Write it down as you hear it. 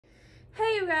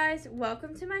Hey you guys,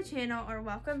 welcome to my channel, or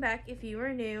welcome back if you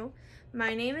are new.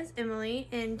 My name is Emily,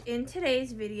 and in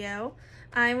today's video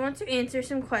I want to answer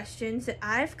some questions that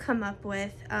I've come up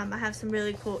with. I have some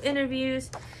really cool interviews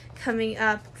coming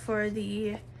up for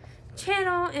the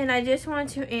channel, and I just want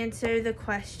to answer the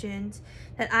questions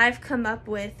that I've come up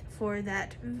with for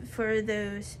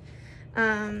those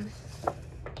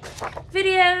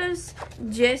videos,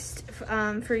 just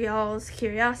for y'all's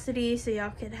curiosity, so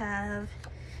y'all could have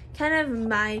kind of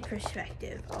my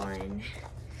perspective on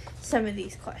some of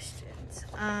these questions.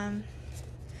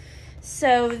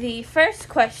 So the first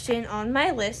question on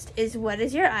my list is, what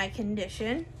is your eye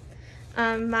condition?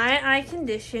 My eye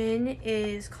condition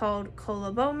is called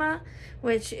coloboma,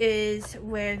 which is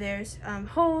where there's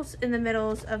holes in the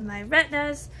middles of my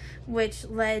retinas, which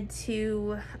led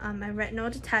to my retinal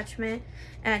detachment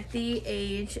at the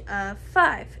age of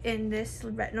 5. And this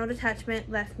retinal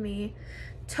detachment left me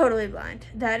totally blind.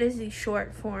 That is the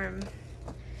short form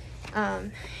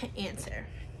answer.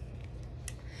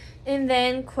 And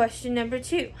then question number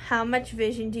 2, how much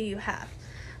vision do you have?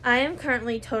 I am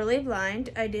currently totally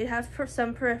blind. I did have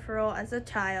some peripheral as a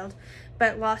child,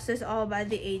 but lost this all by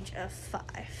the age of 5.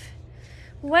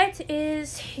 What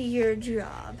is your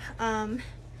job?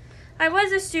 I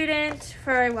was a student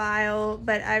for a while,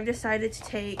 but I've decided to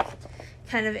take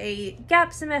kind of a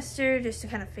gap semester just to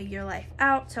kind of figure life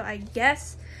out. So I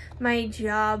guess my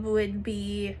job would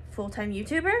be full-time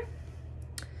YouTuber.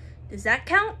 Does that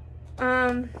count?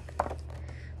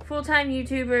 Full-time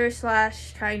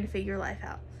YouTuber / trying to figure life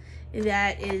out.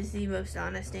 That is the most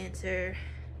honest answer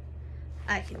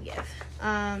I can give.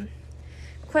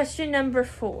 Question number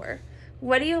 4.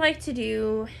 What do you like to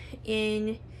do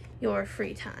in your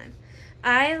free time?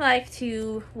 I like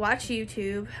to watch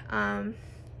YouTube.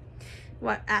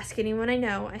 Ask anyone I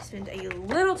know. I spend a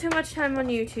little too much time on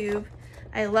YouTube.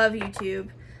 I love YouTube.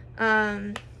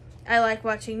 I like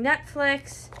watching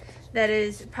Netflix. That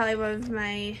is probably one of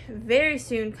my very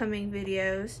soon coming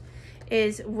videos,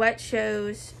 is what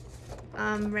shows,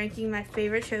 ranking my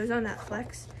favorite shows on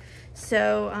Netflix.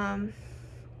 So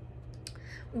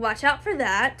watch out for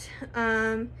that.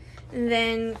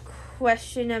 Then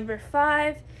question number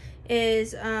 5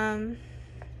 is,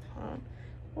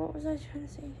 what was I trying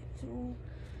to say?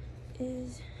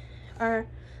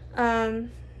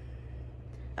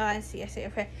 I see,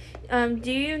 okay.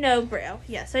 Do you know Braille?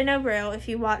 Yes, I know Braille. If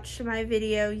you watched my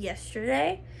video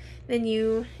yesterday, then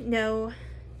you know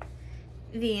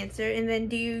the answer. And then,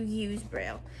 do you use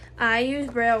Braille? I use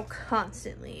Braille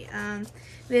constantly.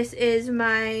 This is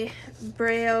my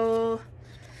Braille,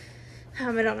 I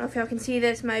don't know if y'all can see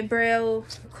this, my Braille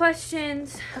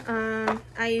questions.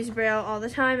 I use Braille all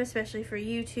the time, especially for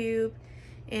YouTube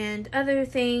and other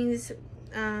things,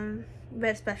 but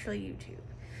especially YouTube.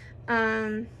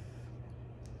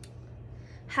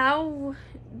 How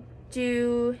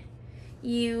do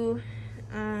you,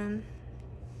 let's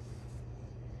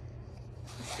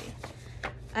see,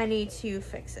 I need to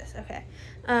fix this, okay.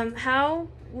 How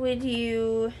would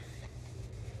you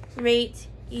rate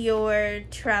your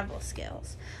travel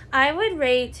skills? I would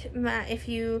rate if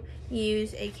you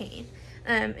use a cane.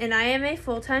 And I am a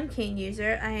full-time cane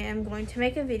user. I am going to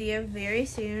make a video very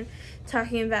soon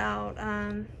talking about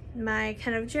my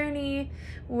kind of journey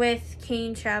with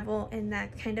cane travel and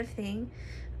that kind of thing.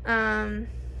 And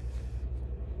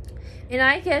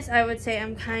I guess I would say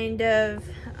I'm kind of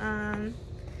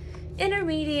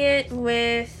intermediate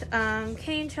with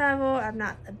cane travel. I'm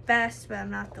not the best, but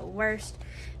I'm not the worst.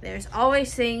 There's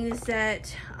always things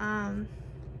that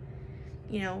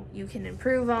you can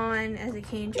improve on as a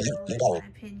cane traveler, in my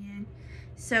opinion.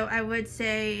 So I would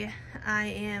say I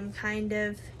am kind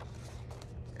of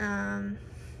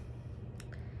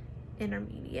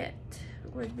intermediate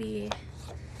would be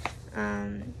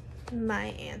my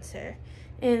answer.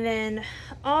 And then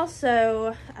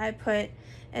also I put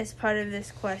as part of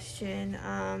this question,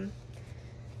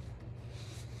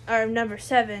 or number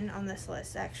 7 on this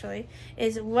list actually,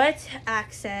 is what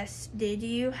access did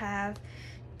you have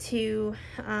to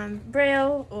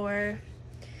Braille or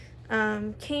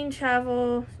cane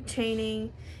travel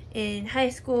training in high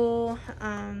school,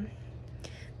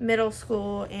 middle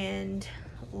school, and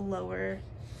lower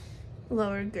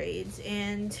grades,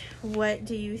 and what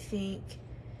do you think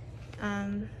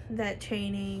that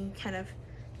training kind of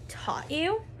taught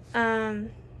you? I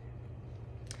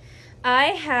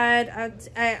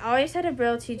always had a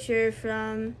Braille teacher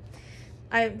from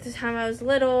the time I was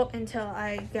little until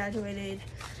I graduated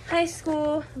high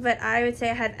school, but I would say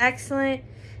I had excellent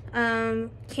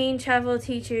cane travel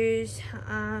teachers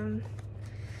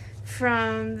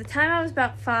from the time I was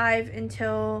about 5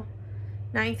 until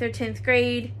 9th or 10th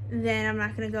grade. Then I'm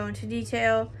not going to go into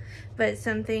detail, but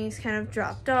some things kind of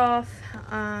dropped off.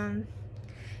 And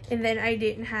then I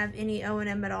didn't have any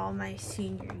O&M at all my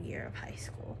senior year of high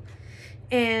school.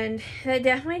 And that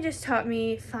definitely just taught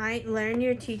me, learn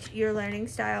your learning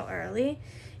style early,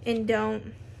 and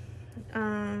don't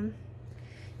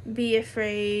be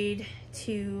afraid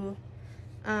to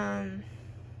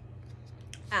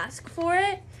ask for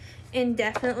it, and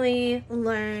definitely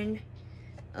learn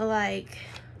like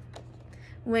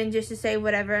when just to say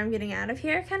whatever, I'm getting out of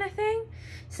here kind of thing.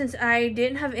 Since I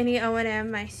didn't have any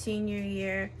O&M my senior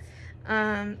year,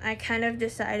 I kind of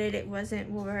decided it wasn't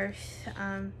worth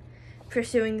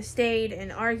pursuing the state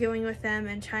and arguing with them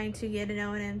and trying to get an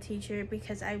O&M teacher,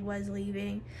 because I was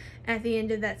leaving at the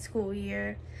end of that school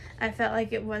year. I felt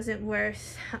like it wasn't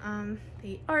worth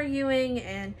the arguing,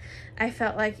 and I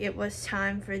felt like it was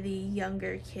time for the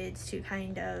younger kids to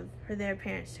for their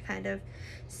parents to kind of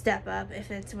step up if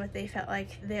it's what they felt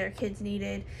like their kids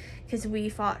needed, because we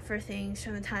fought for things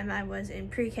from the time I was in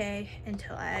pre-K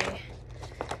until I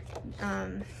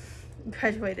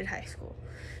graduated high school.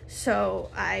 So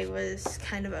I was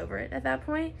kind of over it at that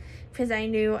point, because I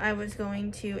knew I was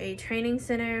going to a training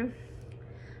center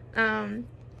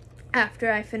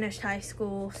after I finished high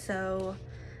school, so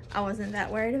I wasn't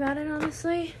that worried about it,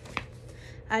 honestly.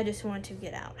 I just wanted to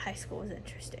get out. High school was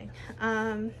interesting.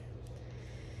 And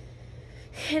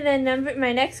then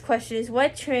my next question is,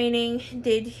 what training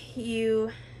did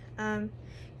you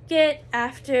get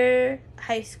after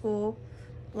high school,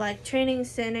 like training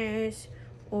centers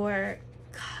or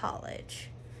college?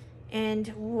 And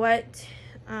what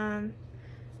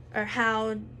or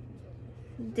how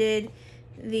did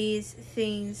these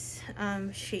things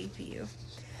shape you?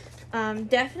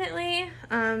 Definitely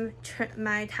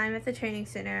my time at the training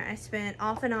center. I spent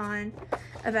off and on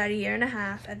about 1.5 years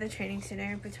at the training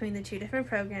center between the 2 different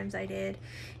programs I did,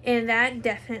 and that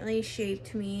definitely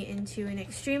shaped me into an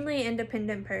extremely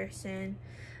independent person.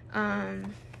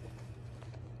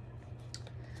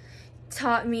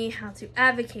 Taught me how to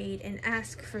advocate and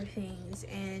ask for things,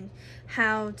 and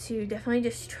how to definitely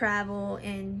just travel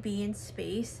and be in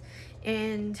space,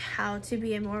 and how to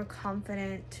be a more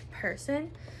confident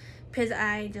person, because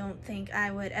I don't think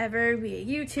I would ever be a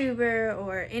YouTuber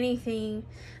or anything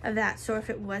of that sort if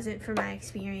it wasn't for my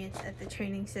experience at the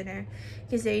training center,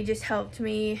 because they just helped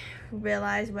me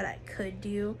realize what I could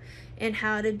do and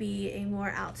how to be a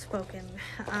more outspoken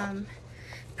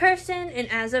person.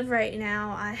 And as of right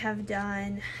now, I have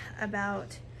done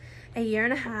about 1.5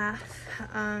 years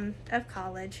of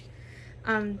college,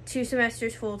 2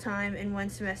 semesters full-time and 1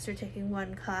 semester taking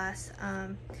 1 class,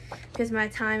 because my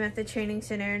time at the training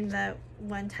center and the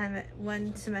one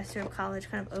semester of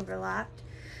college kind of overlapped.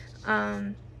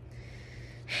 And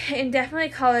definitely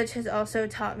college has also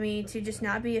taught me to just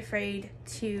not be afraid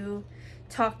to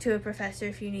talk to a professor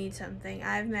if you need something.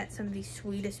 I've met some of the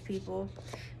sweetest people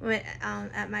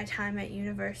at my time at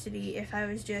university. If I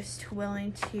was just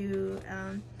willing to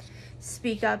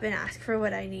speak up and ask for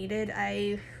what I needed,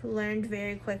 I learned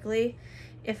very quickly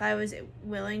if I was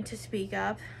willing to speak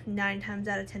up, 9 times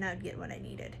out of 10 I would get what I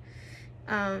needed.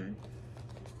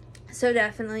 So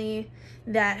definitely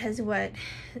that has what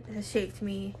has shaped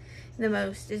me the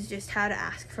most, is just how to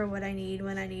ask for what I need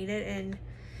when I need it and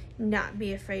not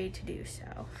be afraid to do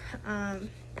so.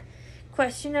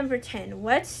 Question number 10.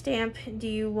 What stamp do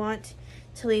you want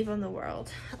to leave on the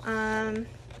world?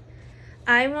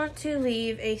 I want to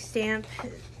leave a stamp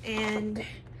and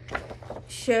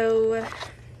show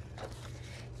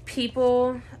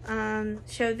people,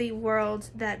 show the world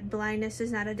that blindness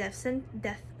is not a death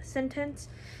sentence,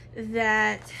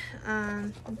 that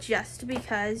just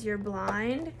because you're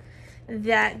blind,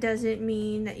 that doesn't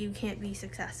mean that you can't be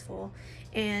successful.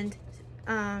 And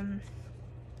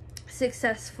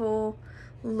successful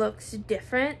looks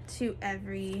different to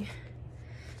every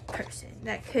person.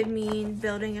 That could mean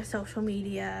building a social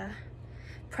media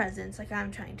presence like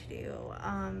I'm trying to do.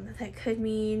 That could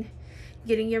mean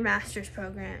getting your master's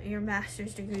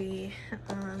degree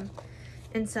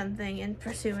in something and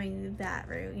pursuing that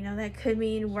route. That could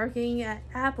mean working at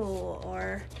Apple,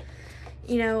 or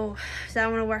so I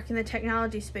want to work in the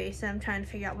technology space, and I'm trying to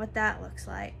figure out what that looks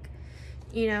like.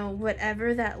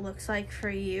 Whatever that looks like for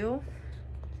you,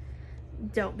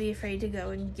 don't be afraid to go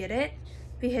and get it,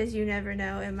 because you never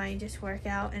know, it might just work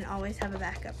out, and always have a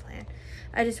backup plan.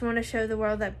 I just want to show the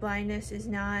world that blindness is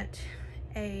not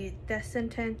a death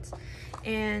sentence,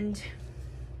 and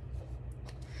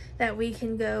that we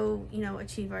can go,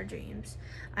 achieve our dreams.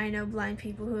 I know blind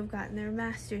people who have gotten their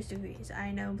master's degrees.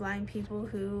 I know blind people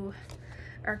who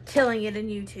are killing it in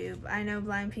YouTube. I know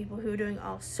blind people who are doing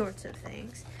all sorts of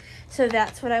things. So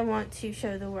that's what I want to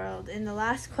show the world. And the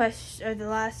last question, or the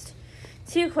last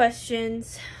two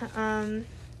questions on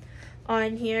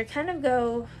here kind of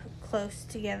go close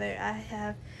together. I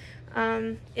have,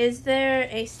 is there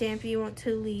a stamp you want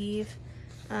to leave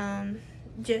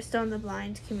just on the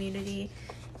blind community?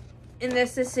 And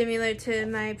this is similar to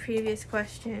my previous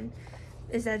question,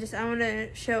 is that I want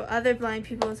to show other blind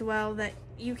people as well that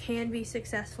you can be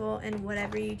successful in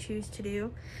whatever you choose to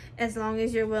do, as long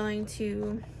as you're willing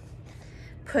to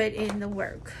put in the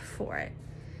work for it.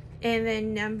 And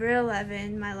then number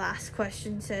 11, my last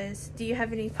question says, do you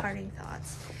have any parting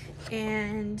thoughts?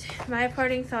 And my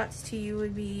parting thoughts to you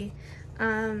would be,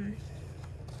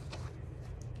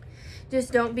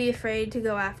 just don't be afraid to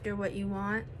go after what you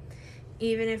want,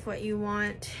 even if what you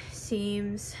want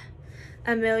seems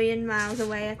a million miles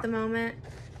away at the moment.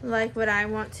 Like what I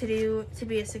want to do to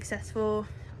be a successful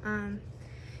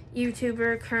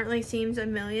YouTuber currently seems a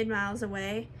million miles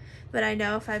away, but I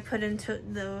know if I put into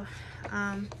the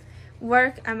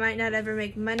work, I might not ever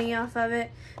make money off of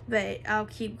it, but I'll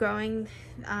keep growing.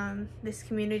 This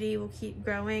community will keep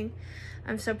growing.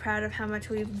 I'm so proud of how much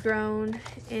we've grown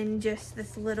in just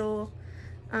this little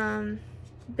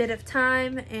bit of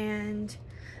time, and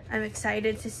I'm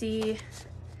excited to see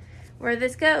where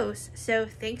this goes. So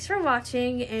thanks for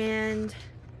watching, and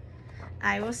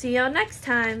I will see y'all next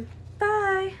time.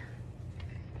 Bye.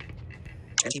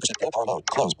 50% low power mode.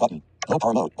 Close button. Low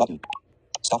power mode button.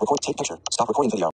 Stop recording. Take picture. Stop recording video.